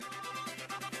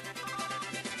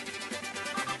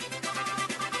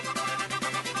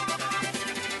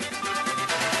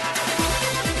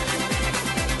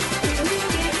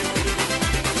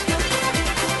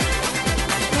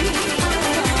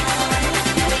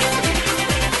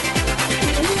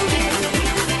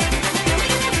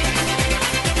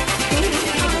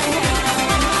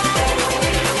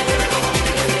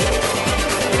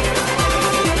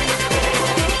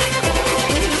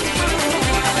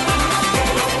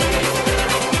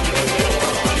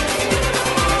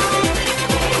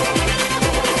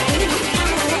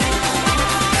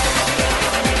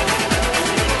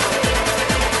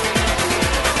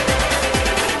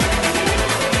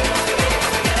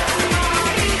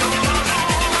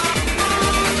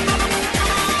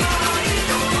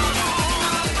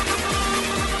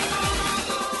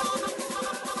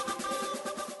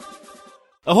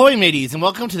Ahoy, mateys, and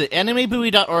welcome to the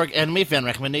AnimeBuoy.org Anime Fan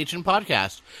Recommendation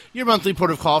Podcast, your monthly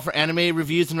port of call for anime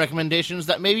reviews and recommendations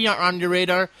that maybe aren't on your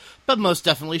radar, but most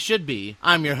definitely should be.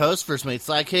 I'm your host, First Mate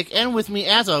Sidekick, and with me,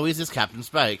 as always, is Captain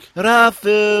Spike.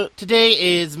 Rafu!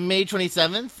 Today is May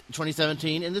 27th,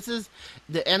 2017, and this is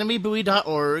the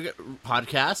AnimeBuoy.org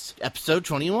podcast, episode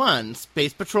 21,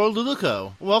 Space Patrol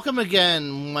Luluco. Welcome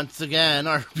once again,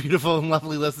 our beautiful and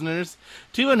lovely listeners,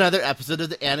 to another episode of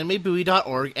the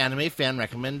AnimeBuoy.org Anime Fan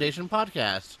Recommendation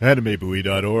Podcast.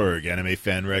 AnimeBuoy.org Anime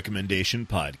Fan Recommendation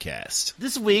Podcast.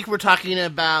 This week, we're talking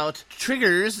about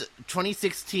Trigger's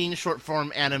 2016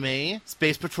 short-form anime,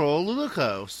 Space Patrol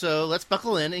Luluco. So let's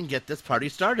buckle in and get this party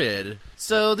started.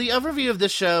 So the overview of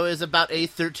this show is about a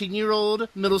 13-year-old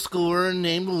middle schooler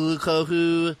named Luluco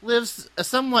who lives a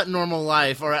somewhat normal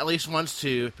life, or at least wants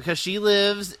to, because she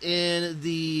lives in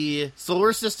the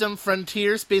solar system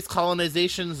frontier space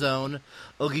colonization zone,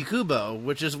 Ogikubo,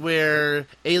 which is where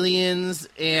aliens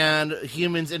and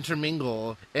humans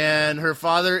intermingle, and her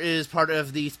father is part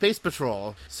of the Space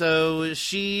Patrol. So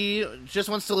she just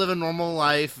wants to live a normal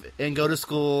life and go to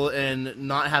school and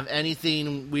not have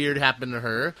anything weird happen to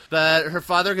her, but her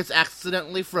father gets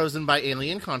accidentally frozen by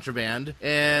alien contraband,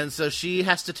 and so she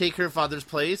has to take her father's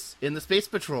place in the Space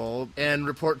Patrol and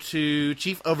report to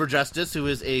Chief Overjustice, who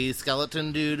is a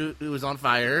skeleton dude who is on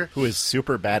fire. Who is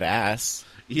super badass.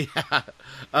 Yeah,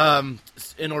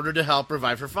 in order to help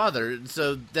revive her father.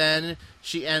 So then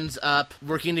she ends up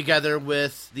working together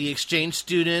with the exchange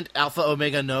student Alpha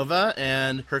Omega Nova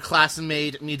and her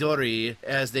classmate Midori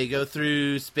as they go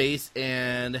through space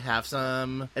and have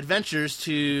some adventures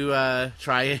to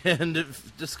try and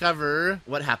discover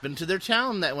what happened to their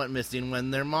town that went missing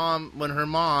when her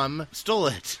mom stole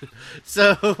it.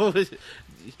 So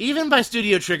even by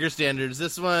Studio Trigger standards,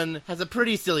 this one has a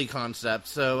pretty silly concept.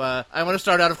 So I want to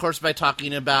start out, of course, by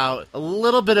talking about a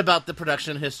little bit about the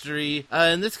production history.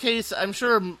 In this case, I'm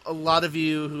sure a lot of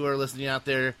you who are listening out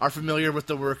there are familiar with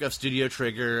the work of Studio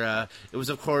Trigger. It was,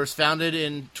 of course, founded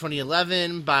in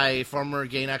 2011 by former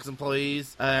Gainax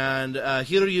employees, and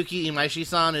Hiroyuki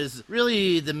Imaishi-san is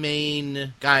really the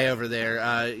main guy over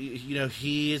there.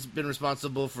 He's been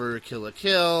responsible for Kill la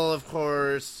Kill, of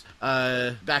course,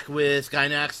 back with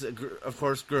Gainax, of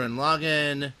course, Gurren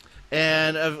Lagann,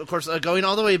 and of course going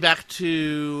all the way back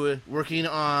to working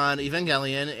on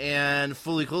Evangelion and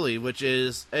Fooly Cooly, which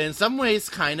is in some ways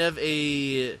kind of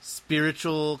a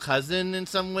spiritual cousin in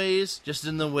some ways, just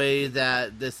in the way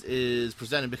that this is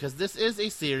presented, because this is a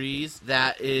series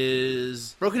that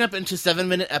is broken up into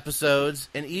 7-minute episodes,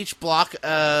 and each block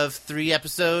of 3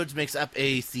 episodes makes up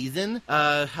a season.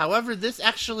 However, this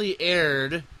actually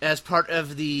aired as part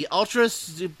of the Ultra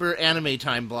Super Anime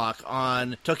Time block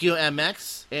on Tokyo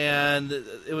MX, and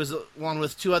it was along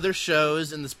with 2 other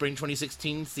shows in the spring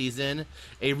 2016 season,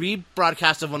 a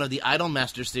rebroadcast of one of the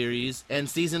Idolmaster series, and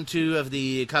season 2 of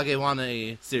the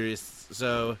Kagewane series.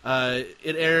 So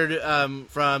it aired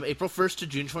from April 1st to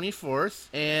June 24th,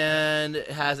 and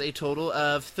has a total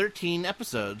of 13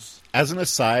 episodes. As an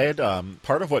aside,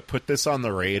 part of what put this on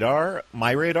the radar,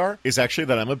 my radar, is actually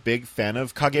that I'm a big fan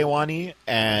of Kagewani,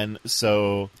 and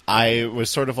so I was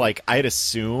sort of like, I'd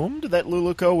assumed that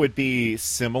Luluco would be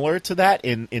similar to that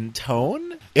in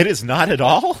tone. It is not at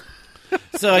all.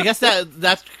 So I guess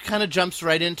that kind of jumps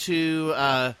right into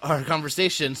our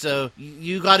conversation. So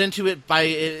you got into it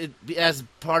as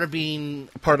part of being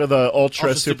part of the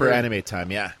Ultra Super Anime Time,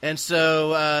 yeah. And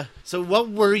so what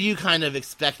were you kind of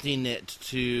expecting it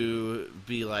to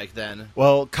be like then?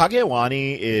 Well,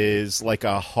 Kagewani is like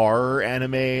a horror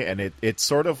anime, and it's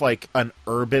sort of like an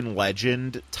urban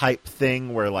legend type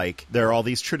thing where like there are all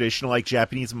these traditional like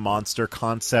Japanese monster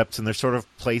concepts, and they're sort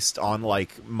of placed on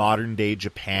like modern day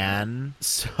Japan.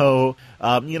 So,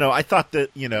 I thought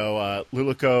that,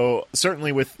 Luluco,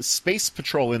 certainly with Space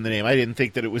Patrol in the name, I didn't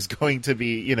think that it was going to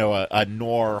be, a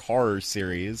noir horror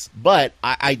series. But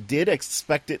I did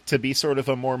expect it to be sort of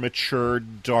a more mature,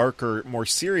 darker, more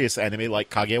serious anime like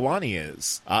Kagewani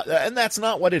is. And that's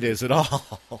not what it is at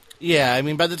all. Yeah, I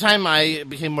mean, by the time I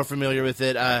became more familiar with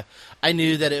it, I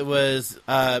knew that it was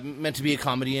meant to be a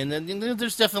comedy, and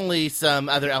there's definitely some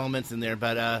other elements in there.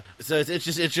 But so it's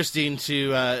just interesting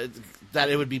to that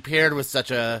it would be paired with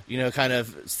such a kind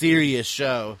of serious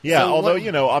show. Yeah, so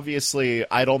although obviously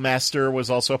Idolmaster was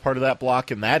also a part of that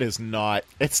block, and that is not.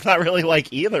 It's not really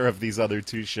like either of these other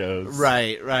 2 shows.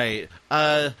 Right.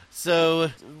 So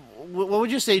what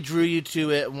would you say drew you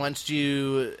to it once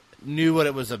you knew what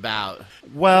it was about.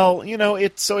 Well,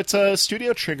 it's a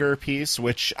Studio Trigger piece,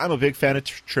 which I'm a big fan of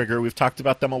Trigger. We've talked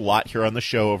about them a lot here on the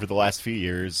show over the last few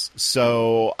years.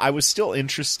 So I was still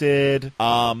interested.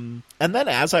 And then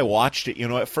as I watched it,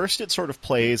 at first it sort of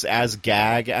plays as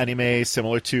gag anime,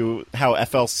 similar to how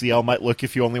FLCL might look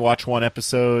if you only watch one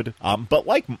episode. But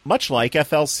much like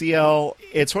FLCL,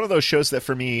 it's one of those shows that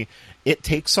for me, it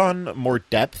takes on more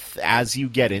depth as you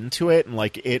get into it, and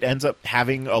it ends up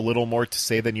having a little more to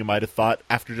say than you might have thought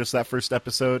after just that first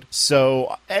episode.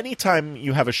 So anytime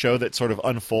you have a show that sort of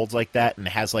unfolds like that and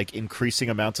has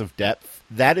increasing amounts of depth,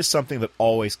 that is something that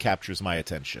always captures my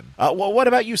attention. Well, what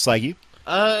about you, Slaggy?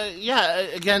 Yeah,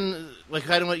 again,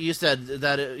 kind of what you said,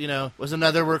 that it, was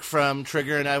another work from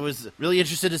Trigger, and I was really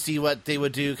interested to see what they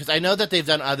would do, because I know that they've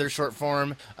done other short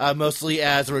form, mostly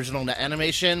as original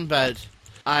animation, but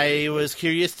I was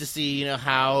curious to see,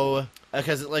 how,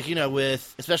 because,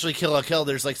 with especially Kill la Kill,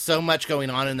 there's, so much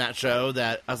going on in that show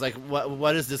that I was like,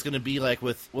 what is this going to be like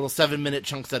with little 7-minute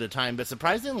chunks at a time? But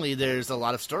surprisingly, there's a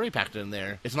lot of story packed in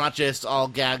there. It's not just all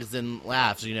gags and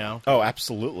laughs, Oh,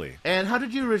 absolutely. And how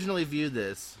did you originally view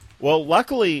this? Well,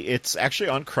 luckily, it's actually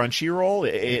on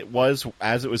Crunchyroll. It was,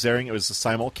 as it was airing, it was a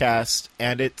simulcast,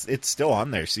 and it's still on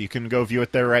there, so you can go view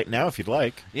it there right now if you'd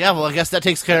like. Yeah, well, I guess that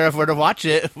takes care of where to watch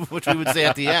it, which we would say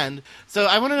at the end. So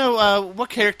I want to know,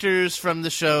 what characters from the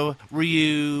show were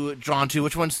you drawn to?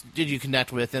 Which ones did you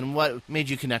connect with, and what made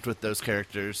you connect with those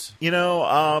characters?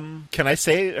 Can I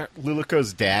say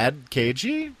Luluko's dad,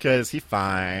 Keiji? Because he's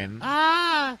fine.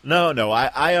 No, I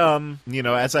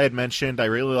as I had mentioned, I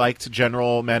really liked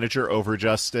General Manager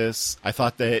Overjustice. I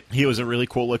thought that he was a really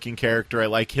cool looking character. I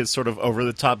like his sort of over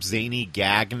the top zany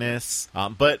gagness.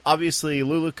 But obviously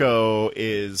Luluko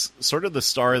is sort of the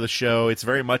star of the show. It's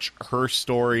very much her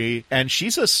story, and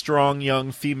she's a strong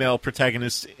young female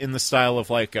protagonist in the style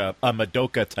of a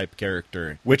Madoka type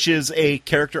character, which is a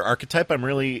character archetype I'm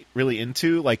really, really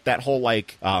into. That whole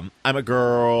I'm a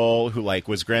girl who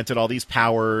was granted all these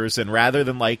powers, and rather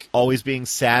than always being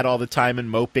sad all the time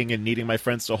and moping and needing my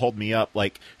friends to hold me up,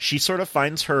 she sort of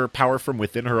finds her power from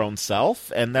within her own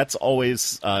self, and that's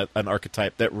always an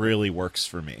archetype that really works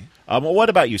for me. What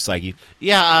about you, Saigi?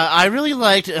 Yeah, I really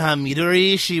liked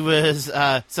Midori. She was,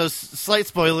 so slight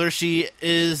spoiler, she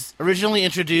is originally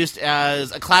introduced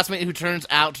as a classmate who turns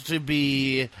out to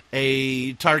be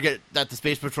a target that the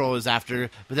Space Patrol is after,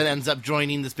 but then ends up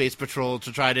joining the Space Patrol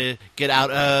to try to get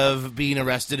out of being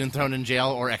arrested and thrown in jail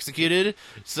or executed.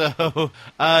 So,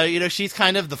 she's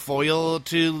kind of the foil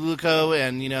to Luluko,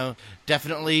 and,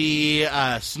 definitely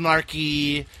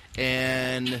snarky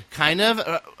and kind of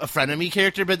a frenemy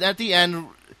character, but at the end,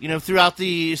 throughout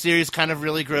the series, kind of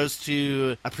really grows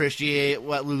to appreciate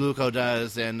what Luluko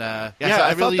does, and I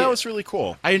thought that was really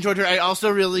cool. I enjoyed her. I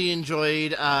also really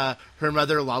enjoyed her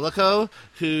mother, Lalako,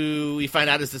 who we find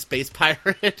out is a space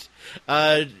pirate.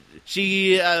 I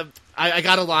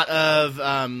got a lot of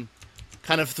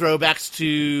kind of throwbacks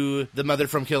to the mother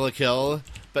from Kill la Kill,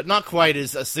 but not quite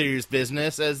as a serious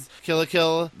business as Kill la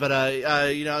Kill. But,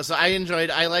 so I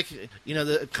like,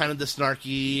 the kind of the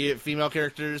snarky female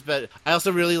characters, but I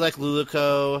also really like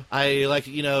Luluko. I like,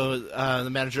 the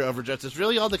Manager Overjustice.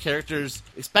 Really all the characters,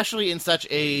 especially in such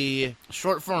a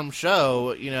short-form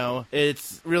show,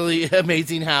 it's really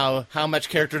amazing how much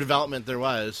character development there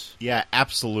was. Yeah,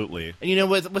 absolutely. And,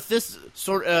 with this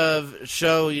sort of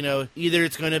show, either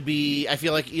it's going to be, I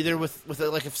feel like either with a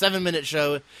 7-minute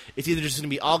show, it's either just going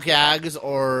to be all gags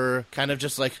or kind of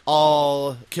just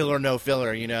all kill or no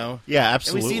filler, Yeah,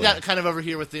 absolutely. And we see that kind of over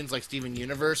here with things like Steven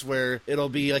Universe, where it'll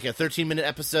be a 13-minute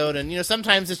episode, and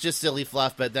sometimes it's just silly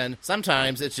fluff, but then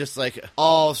sometimes it's just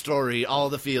all story, all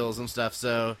the feels and stuff.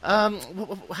 So,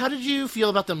 how did you feel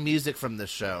about the music from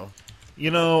this show?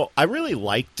 I really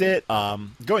liked it.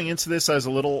 Going into this, I was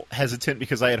a little hesitant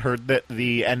because I had heard that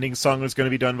the ending song was going to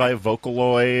be done by a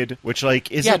Vocaloid, which, isn't...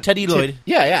 Yeah, Teddy Lloyd.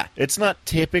 Yeah. It's not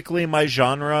typically my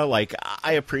genre.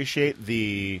 I appreciate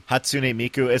the Hatsune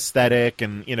Miku aesthetic,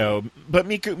 and, but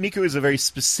Miku is a very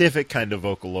specific kind of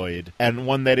Vocaloid, and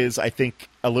one that is, I think,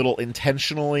 a little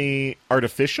intentionally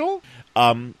artificial.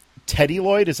 Teddy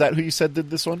Lloyd, is that who you said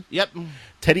did this one? Yep.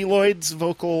 Teddy Lloyd's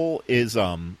vocal is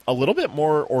a little bit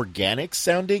more organic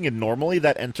sounding, and normally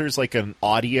that enters an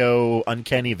audio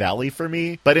uncanny valley for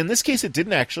me. But in this case, it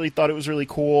didn't actually. Thought it was really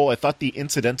cool. I thought the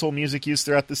incidental music used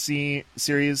throughout the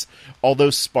series, although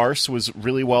sparse, was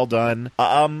really well done.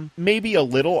 Maybe a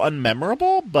little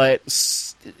unmemorable, but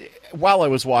while I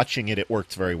was watching it, it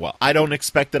worked very well. I don't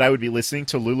expect that I would be listening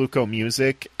to Luluco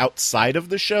music outside of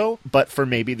the show, but for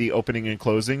maybe the opening and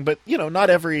closing. But, not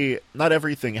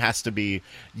everything has to be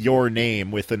your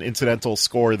name with an incidental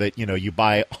score that, you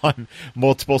buy on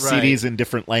multiple CDs in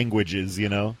different languages,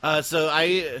 So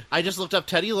I just looked up.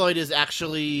 Teddy Lloyd is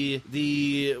actually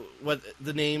the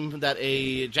name that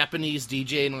a Japanese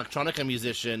DJ and electronica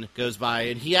musician goes by,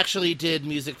 and he actually did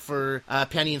music for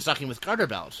Panty and Stocking with Garter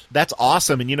Belt. That's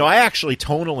awesome. And, I actually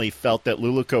tonally felt that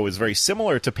Luluco is very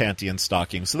similar to Panty and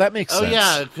Stocking, so that makes sense. Oh,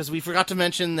 yeah, because we forgot to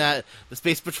mention that the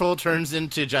Space Patrol turns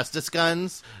into Justice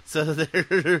Guns, so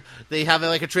they have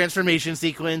a transformation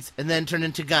sequence, and then turn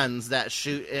into guns that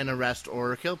shoot and arrest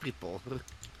or kill people.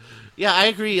 Yeah, I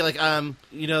agree.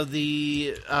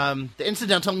 The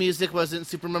incidental music wasn't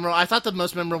super memorable. I thought the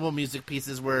most memorable music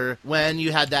pieces were when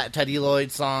you had that Teddy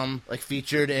Lloyd song,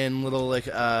 featured in little,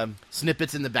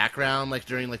 snippets in the background,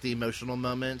 during, the emotional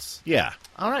moments. Yeah.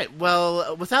 All right.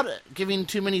 Well, without giving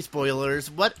too many spoilers,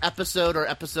 what episode or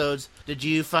episodes did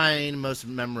you find most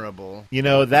memorable?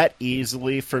 That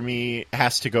easily, for me,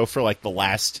 has to go for, the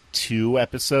last 2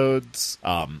 episodes.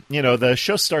 The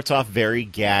show starts off very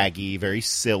gaggy, very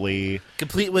silly.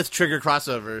 Complete with trigger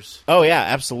crossovers. Oh, yeah,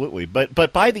 absolutely.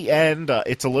 But by the end,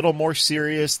 it's a little more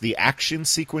serious. The action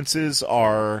sequences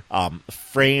are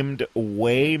framed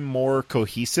way more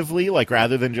cohesively,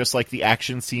 rather than just, the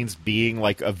action scenes being,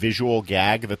 a visual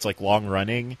gag that's, long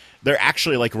running. They're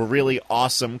actually, really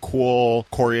awesome, cool,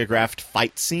 choreographed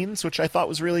fight scenes, which I thought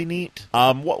was really neat.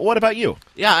 What about you?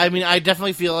 Yeah, I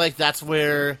definitely feel like that's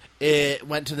where it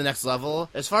went to the next level.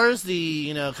 As far as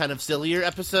the, kind of sillier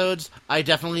episodes, I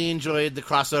definitely enjoyed the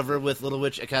crossover with Little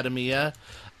Witch Academia.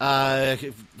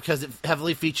 Because it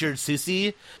heavily featured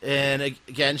Susie, and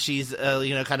again, she's,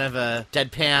 kind of a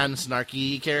deadpan,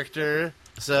 snarky character.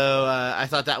 So I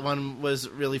thought that one was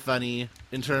really funny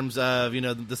in terms of,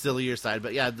 the sillier side.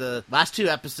 But yeah, the last 2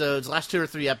 or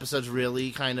 3 episodes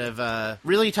really kind of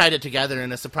really tied it together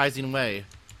in a surprising way.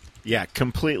 Yeah,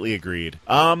 completely agreed.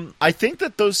 I think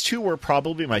that those 2 were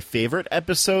probably my favorite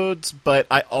episodes, but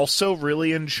I also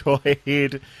really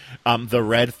enjoyed the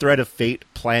Red Thread of Fate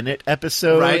planet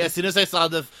episode. Right, as soon as I saw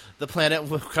the planet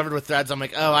covered with threads, I'm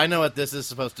like, oh, I know what this is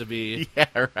supposed to be.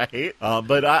 Yeah, right.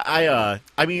 But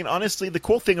I mean, honestly, the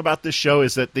cool thing about this show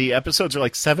is that the episodes are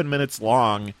 7 minutes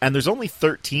long, and there's only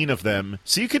 13 of them,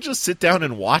 so you could just sit down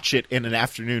and watch it in an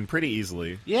afternoon pretty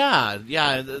easily. Yeah,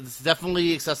 it's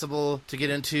definitely accessible to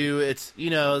get into. It's,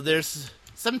 there's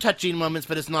some touching moments,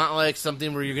 but it's not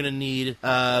something where you're going to need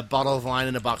a bottle of wine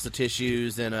and a box of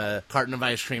tissues and a carton of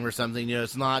ice cream or something.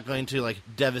 It's not going to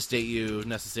devastate you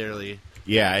necessarily.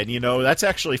 Yeah, and that's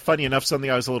actually funny enough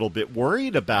something I was a little bit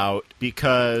worried about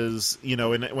because,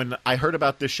 when I heard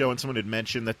about this show and someone had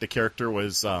mentioned that the character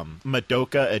was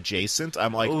Madoka adjacent,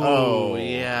 I'm like, ooh, oh,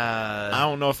 yeah. I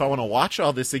don't know if I want to watch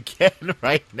all this again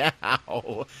right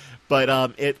now.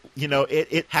 But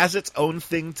it has its own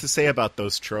thing to say about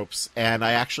those tropes, and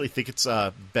I actually think it's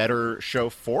a better show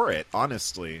for it,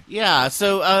 honestly. Yeah,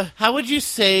 so how would you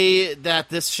say that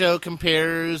this show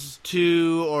compares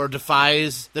to or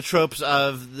defies the tropes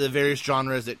of the various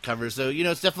genres it covers? So,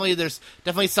 there's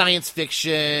definitely science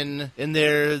fiction in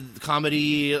there,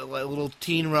 comedy, a little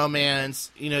teen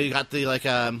romance. You got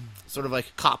the sort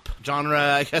of cop genre,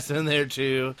 I guess, in there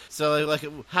too. So,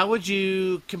 how would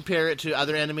you compare it to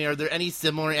other anime? Are there any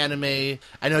similar anime?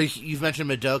 I know you've mentioned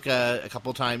Madoka a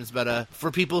couple times, but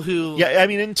for people who... Yeah, I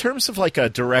mean, in terms of a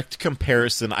direct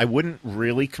comparison, I wouldn't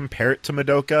really compare it to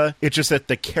Madoka. It's just that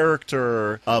the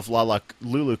character of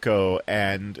Luluco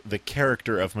and the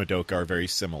character of Madoka are very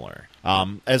similar.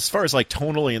 As far as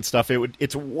tonally and stuff,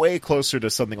 it's way closer to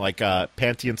something like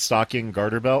Panty and Stocking,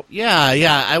 Garter Belt.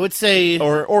 Yeah, I would say...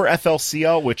 Or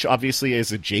FLCL, which obviously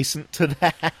is adjacent to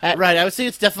that. Right, I would say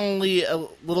it's definitely a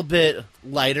little bit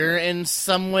lighter in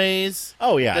some ways.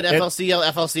 Oh, yeah. But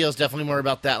FLCL is definitely more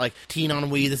about that, teen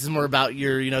ennui. This is more about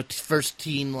your, first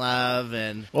teen love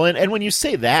and... Well, and when you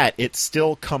say that, it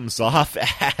still comes off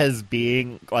as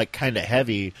being, kind of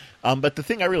heavy. But the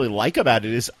thing I really like about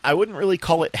it is I wouldn't really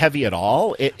call it heavy at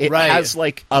all. It right. has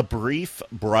a brief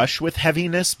brush with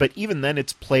heaviness, but even then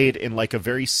it's played in a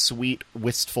very sweet,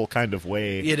 wistful kind of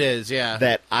way. It is, yeah.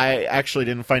 That I actually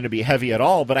didn't find to be heavy at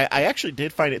all, but I actually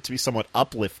did find it to be somewhat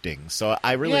uplifting. So So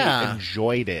I really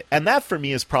enjoyed it. And that for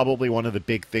me is probably one of the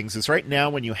big things is right now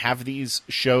when you have these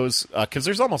shows, because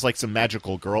there's almost like some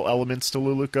magical girl elements to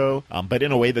Luluko, but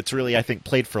in a way that's really, I think,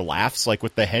 played for laughs, like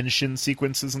with the henshin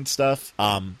sequences and stuff.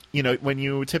 When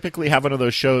you typically have one of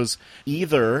those shows,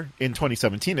 either in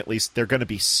 2017 at least, they're going to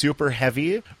be super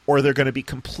heavy or they're going to be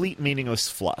complete meaningless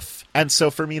fluff. And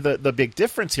so for me, the big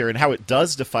difference here and how it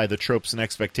does defy the tropes and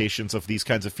expectations of these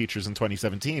kinds of features in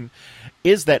 2017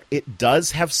 is that it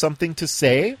does have something to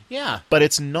say. Yeah. But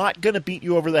it's not going to beat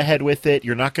you over the head with it.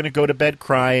 You're not going to go to bed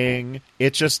crying.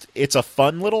 It's a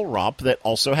fun little romp that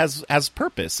also has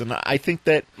purpose. And I think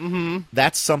that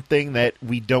that's something that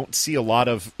we don't see a lot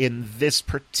of in this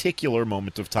particular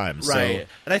moment of time. Right. So,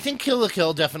 and I think Kill la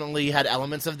Kill definitely had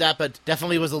elements of that, but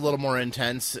definitely was a little more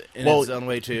intense in its own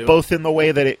way, too. Both in the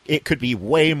way that it could be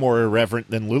way more irreverent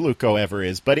than Luluko ever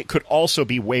is, but it could also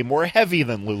be way more heavy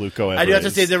than Luluko ever is. I do have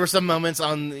to say there were some moments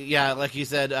like you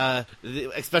said,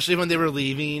 especially when they were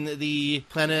leaving the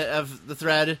planet of the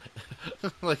Thread.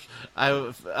 Like,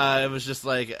 I was just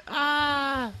like,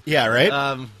 ah. Yeah,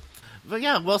 right? But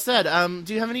yeah, well said.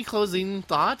 Do you have any closing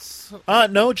thoughts?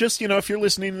 No, just, if you're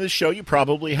listening to this show, you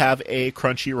probably have a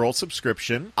Crunchyroll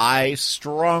subscription. I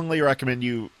strongly recommend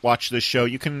you watch this show.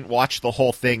 You can watch the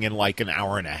whole thing in like an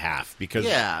hour and a half because,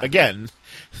 again,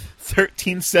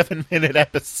 13 7-minute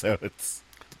episodes.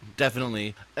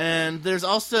 Definitely. And there's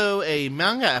also a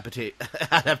manga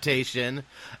adaptation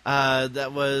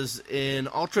that was in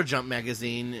Ultra Jump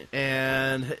magazine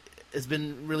and has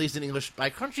been released in English by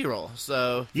Crunchyroll.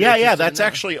 So that's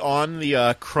actually on the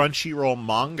Crunchyroll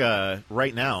manga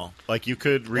right now. Like, you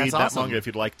could read that manga if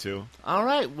you'd like to. All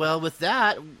right. Well, with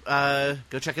that,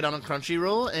 go check it out on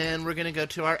Crunchyroll, and we're going to go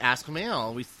to our Ask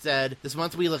Mail. We said this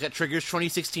month we look at Trigger's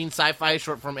 2016 sci-fi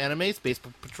short-form anime, Space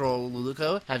Patrol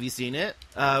Luluko. Have you seen it?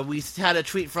 We had a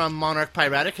tweet from Monarch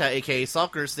Piratica, a.k.a.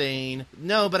 Sulker, saying,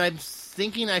 no, but I'm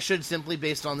thinking I should simply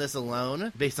based on this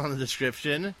alone, based on the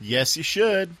description. Yes, you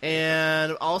should.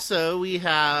 And also we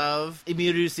have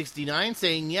Emiru69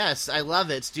 saying, yes, I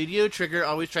love it. Studio Trigger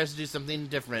always tries to do something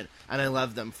different, and I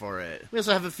love them for it. We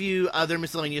also have a few other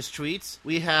miscellaneous tweets.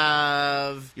 We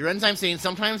have Your Enzyme saying,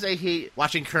 sometimes I hate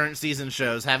watching current season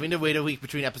shows. Having to wait a week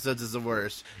between episodes is the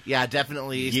worst. Yeah,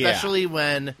 definitely. Especially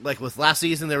when, like with last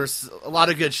season, there was a lot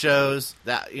of good shows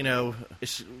that,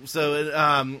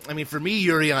 so, for me,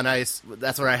 Yuri on Ice,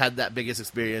 that's where I had that biggest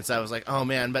experience. I was like, oh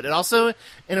man. But it also,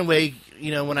 in a way,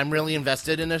 when I'm really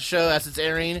invested in a show as it's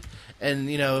airing,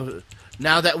 and,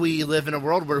 now that we live in a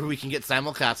world where we can get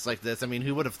simulcasts like this,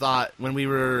 who would have thought when we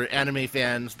were anime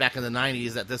fans back in the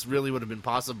 90s that this really would have been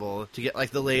possible to get, like,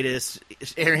 the latest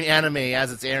airing anime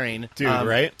as it's airing. Dude,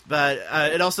 right? But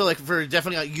it also, like, for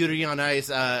definitely, like, Yuri on Ice,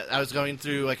 I was going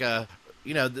through, like,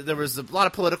 there was a lot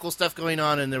of political stuff going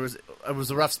on, and it was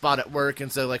a rough spot at work,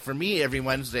 and so, like, for me, every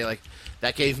Wednesday, like,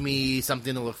 that gave me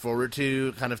something to look forward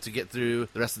to, kind of to get through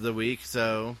the rest of the week,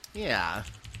 so, yeah.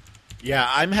 Yeah,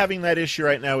 I'm having that issue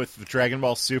right now with the Dragon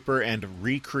Ball Super and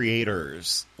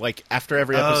Recreators. Like, after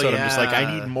every episode, I'm just like,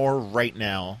 I need more right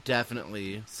now.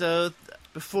 Definitely. So,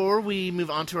 before we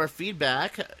move on to our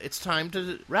feedback, it's time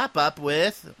to wrap up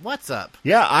with What's Up?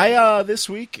 Yeah, I, this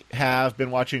week, have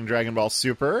been watching Dragon Ball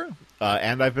Super,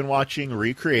 and I've been watching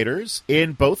Recreators.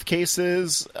 In both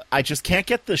cases, I just can't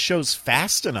get the shows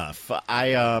fast enough.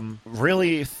 I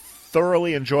really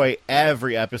thoroughly enjoy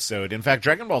every episode. In fact,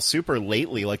 Dragon Ball Super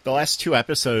lately, like the last 2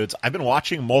 episodes, I've been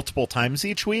watching multiple times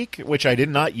each week, which I did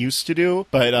not used to do.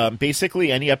 But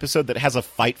basically, any episode that has a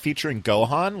fight featuring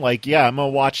Gohan, like, yeah, I'm gonna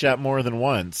watch that more than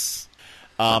once.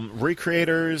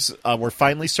 Recreators, we're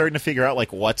finally starting to figure out,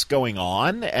 like, what's going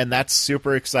on, and that's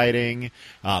super exciting.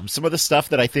 Some of the stuff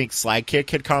that I think Slagkick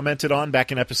had commented on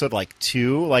back in episode,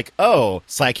 2, like, oh,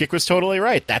 Slagkick was totally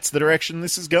right. That's the direction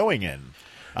this is going in.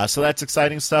 So that's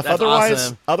exciting stuff. That's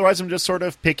awesome. Otherwise, I'm just sort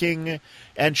of picking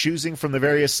and choosing from the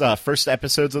various first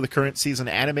episodes of the current season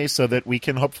anime so that we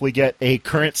can hopefully get a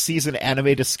current season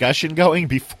anime discussion going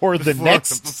before the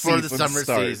summer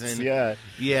starts. Season.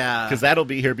 Yeah. Because that'll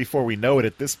be here before we know it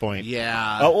at this point.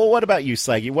 Yeah. Oh, well, what about you,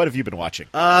 Slaggy? What have you been watching?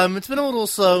 It's been a little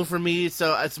slow for me,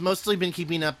 so it's mostly been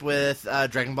keeping up with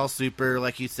Dragon Ball Super,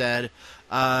 like you said.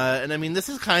 And this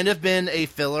has kind of been a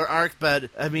filler arc, but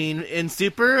in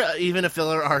Super, even a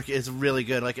filler arc is really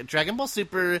good. Like, Dragon Ball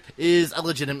Super is a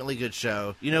legitimately good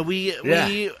show.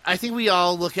 I think we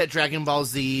all look at Dragon Ball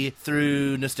Z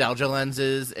through nostalgia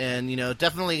lenses, and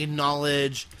definitely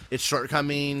acknowledge its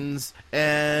shortcomings.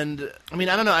 And I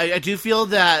don't know. I do feel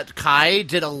that Kai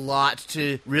did a lot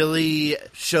to really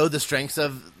show the strengths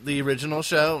of the original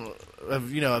show.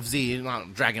 of Z,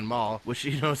 not Dragon Ball, which,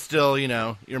 still,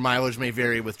 your mileage may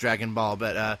vary with Dragon Ball,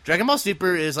 but Dragon Ball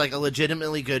Super is like a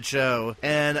legitimately good show,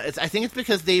 and I think it's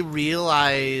because they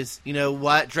realize,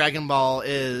 what Dragon Ball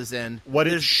is and what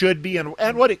it should be and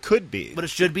what it could be. What it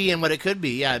should be and what it could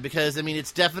be, yeah, because,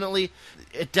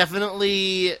 it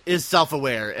definitely is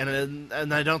self-aware,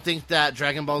 and I don't think that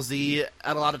Dragon Ball Z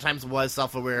at a lot of times was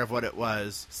self-aware of what it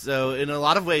was. So in a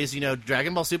lot of ways,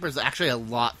 Dragon Ball Super is actually a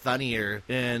lot funnier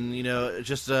and,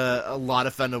 just a lot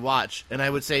of fun to watch. And I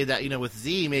would say that, with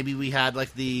Z, maybe we had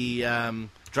like the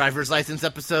driver's license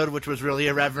episode, which was really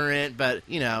irreverent, but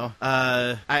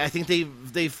I think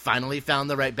they finally found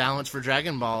the right balance for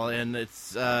Dragon Ball, and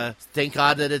it's thank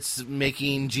God that it's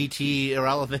making GT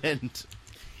irrelevant.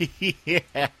 Yeah.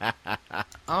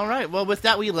 All right. Well, with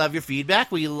that, we love your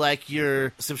feedback. We like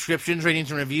your subscriptions, ratings,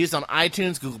 and reviews on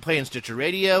iTunes, Google Play, and Stitcher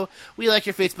Radio. We like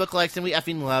your Facebook likes, and we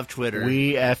effing love Twitter.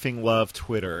 We effing love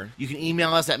Twitter. You can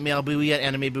email us at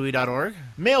mailbuoy@animebuoy.org.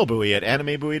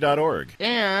 Mailbuoy@animebuoy.org.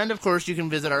 And, of course, you can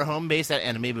visit our home base at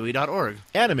animebuoy.org.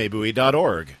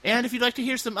 Animebuoy.org. And if you'd like to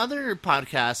hear some other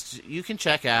podcasts, you can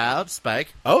check out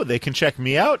Spike. Oh, they can check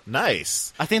me out?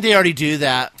 Nice. I think they already do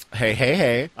that.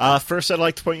 Hey. First, I'd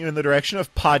like to point you in the direction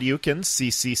of Podyukin,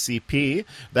 CCCP.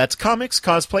 That's Comics,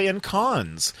 Cosplay, and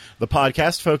Cons. The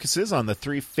podcast focuses on the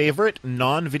 3 favorite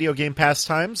non-video game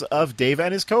pastimes of Dave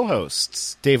and his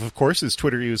co-hosts. Dave, of course, is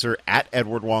Twitter user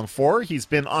 @EdwardWong4. He's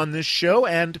been on this show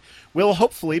and will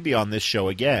hopefully be on this show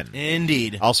again.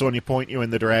 Indeed. Also, want to point you in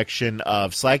the direction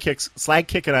of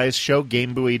Slagkick and I's show,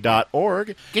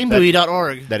 GameBuoy.org.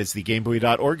 GameBuoy.org. That is the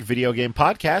GameBuoy.org video game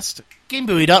podcast.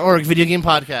 GameBuoy.org video game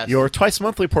podcast. Your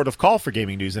twice-monthly port of call for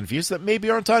gaming news and views that maybe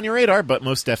aren't on your radar, but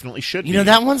most definitely should be.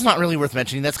 That one's not really worth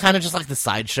mentioning. That's kind of just like the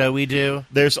sideshow we do.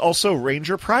 There's also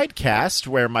Ranger Pride Cast,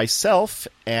 where myself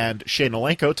and Shane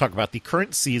Alenko talk about the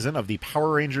current season of the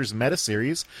Power Rangers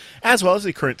meta-series, as well as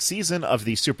the current season of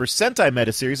the Super Sentai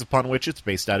meta-series upon which it's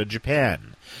based out of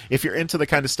Japan. If you're into the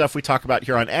kind of stuff we talk about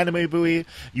here on Anime Buoy,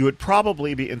 you would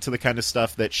probably be into the kind of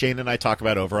stuff that Shane and I talk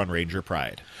about over on Ranger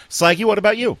Pride. Slaggy, what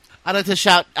about you? I'd like to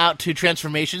shout out to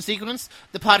Transformation Sequence,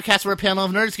 the podcast where a panel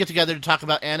of nerds get together to talk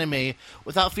about anime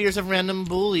without fears of random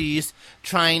bullies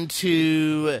trying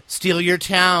to steal your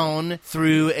town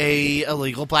through a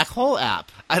illegal black hole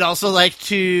app. I'd also like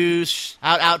to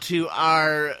shout out to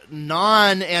our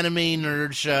non-anime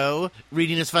nerd show,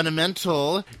 Reading is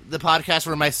Fundamental, the podcast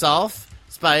where myself,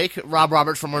 Spike, Rob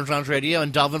Roberts from Orange Lounge Radio,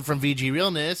 and Delvin from VG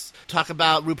Realness talk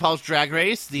about RuPaul's Drag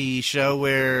Race, the show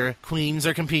where queens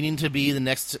are competing to be the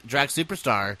next drag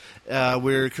superstar.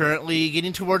 We're currently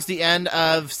getting towards the end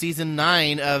of season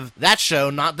 9 of that show,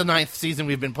 not the 9th season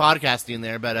we've been podcasting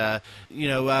there, but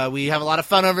we have a lot of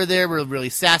fun over there. We're really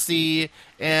sassy.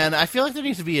 And I feel like there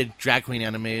needs to be a drag queen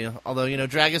anime, although,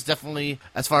 drag is definitely,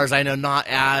 as far as I know, not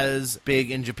as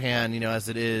big in Japan, as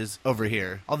it is over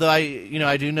here. Although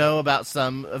I do know about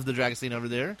some of the drag scene over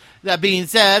there. That being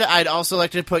said, I'd also like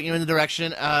to put you in the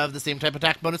direction of the Same Type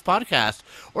Attack Bonus Podcast,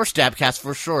 or Stabcast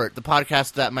for short, the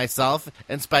podcast that myself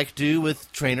and Spike do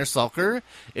with Trainer Sulker.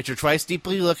 It's your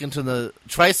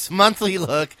twice monthly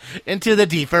look into the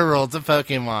deeper worlds of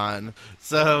Pokemon.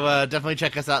 So definitely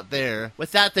check us out there.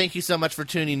 With that, thank you so much for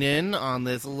tuning in on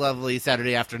this lovely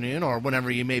Saturday afternoon, or whenever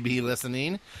you may be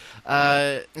listening.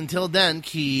 Until then,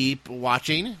 keep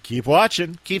watching. Keep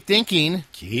watching. Keep thinking.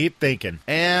 Keep thinking.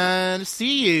 And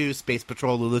see you, Space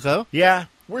Patrol Luluco. Yeah,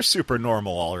 we're super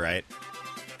normal, all right.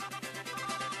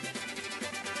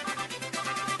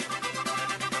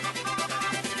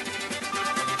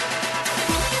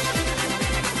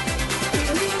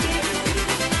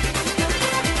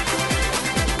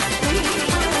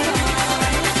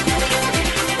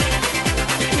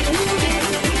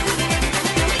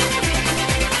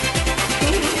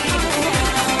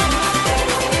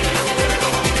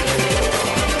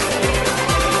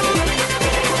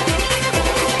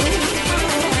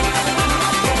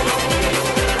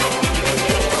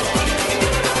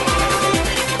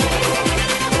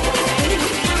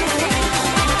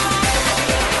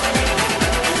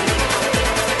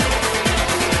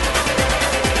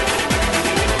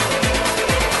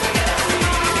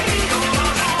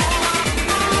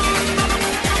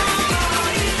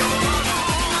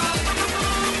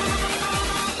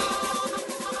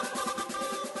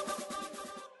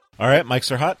 All right, mics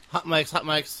are hot. Hot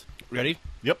mics. Ready?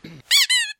 Yep.